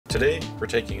Today we're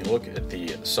taking a look at the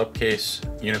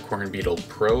Supcase Unicorn Beetle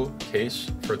Pro case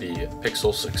for the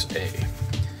Pixel 6a.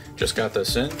 Just got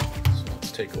this in, so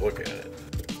let's take a look at it.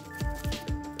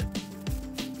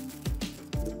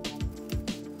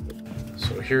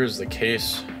 So here's the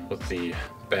case with the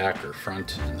back or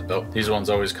front and the belt. These ones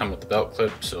always come with the belt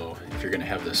clip, so if you're going to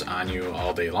have this on you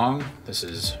all day long, this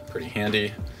is pretty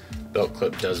handy. Belt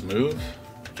clip does move.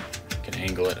 You can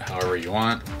angle it however you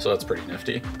want, so that's pretty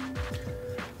nifty.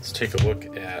 Let's take a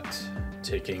look at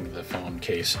taking the phone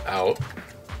case out.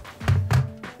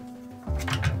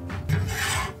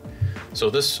 So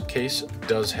this case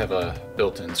does have a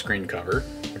built-in screen cover,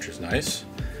 which is nice.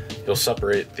 You'll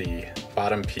separate the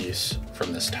bottom piece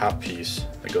from this top piece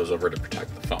that goes over to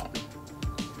protect the phone.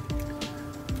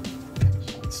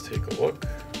 So let's take a look.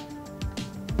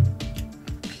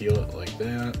 Peel it like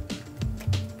that.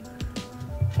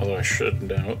 Although I should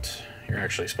note, you're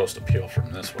actually supposed to peel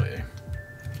from this way.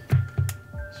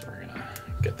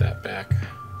 Get that back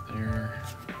there,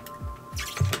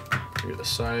 through the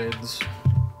sides.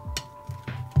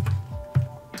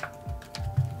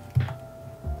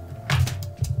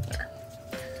 There.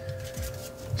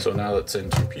 So now that's in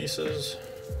two pieces.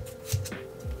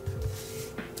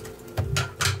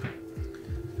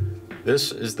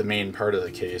 This is the main part of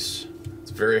the case. It's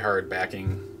very hard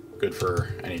backing, good for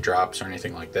any drops or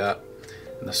anything like that.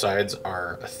 And the sides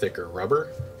are a thicker rubber.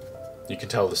 You can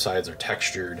tell the sides are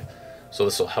textured. So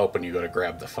this will help when you go to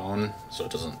grab the phone so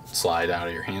it doesn't slide out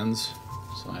of your hands.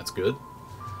 So that's good.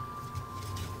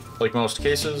 Like most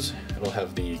cases, it'll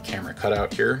have the camera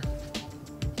cutout here.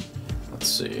 Let's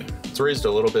see. It's raised a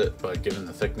little bit, but given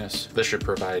the thickness, this should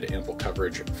provide ample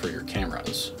coverage for your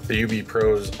cameras. The UB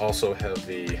Pros also have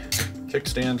the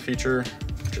kickstand feature,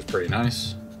 which is pretty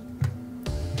nice.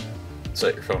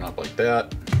 Set your phone up like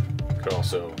that. You could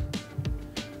also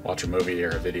watch a movie or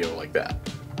a video like that.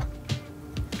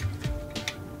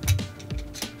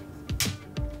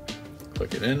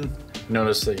 Click it in.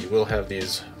 Notice that you will have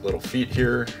these little feet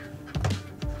here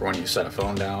for when you set a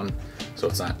phone down, so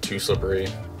it's not too slippery.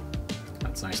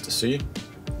 That's nice to see.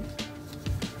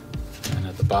 And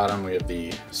at the bottom we have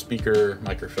the speaker,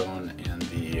 microphone, and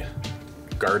the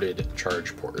guarded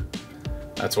charge port.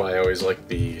 That's why I always like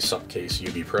the Supcase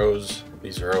UB Pros.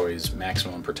 These are always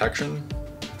maximum protection,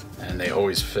 and they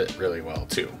always fit really well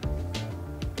too.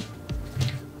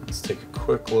 Let's take a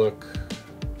quick look.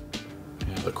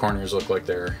 The corners look like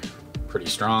they're pretty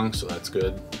strong, so that's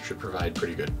good. Should provide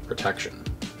pretty good protection.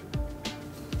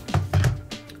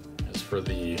 As for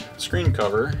the screen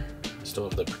cover, I still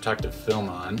have the protective film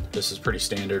on. This is pretty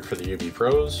standard for the UB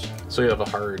Pros. So you have a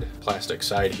hard plastic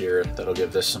side here that'll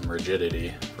give this some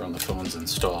rigidity for when the phone's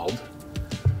installed.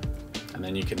 And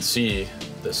then you can see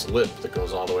this lip that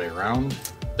goes all the way around.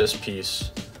 This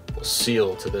piece will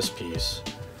seal to this piece,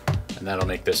 and that'll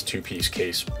make this two-piece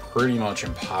case pretty much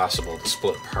impossible to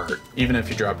split apart. Even if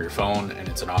you drop your phone and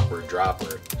it's an awkward drop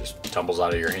where it just tumbles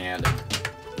out of your hand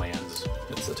and lands,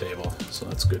 hits the table, so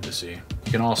that's good to see.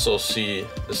 You can also see,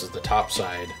 this is the top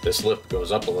side, this lip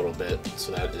goes up a little bit,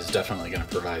 so that is definitely going to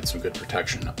provide some good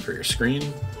protection for your screen.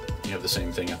 You have the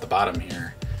same thing at the bottom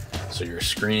here, so your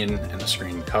screen and the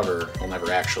screen cover will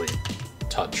never actually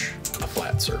touch a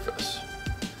flat surface.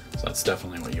 So that's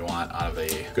definitely what you want out of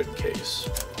a good case.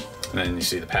 And then you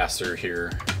see the pass-through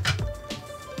here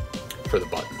for the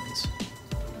button.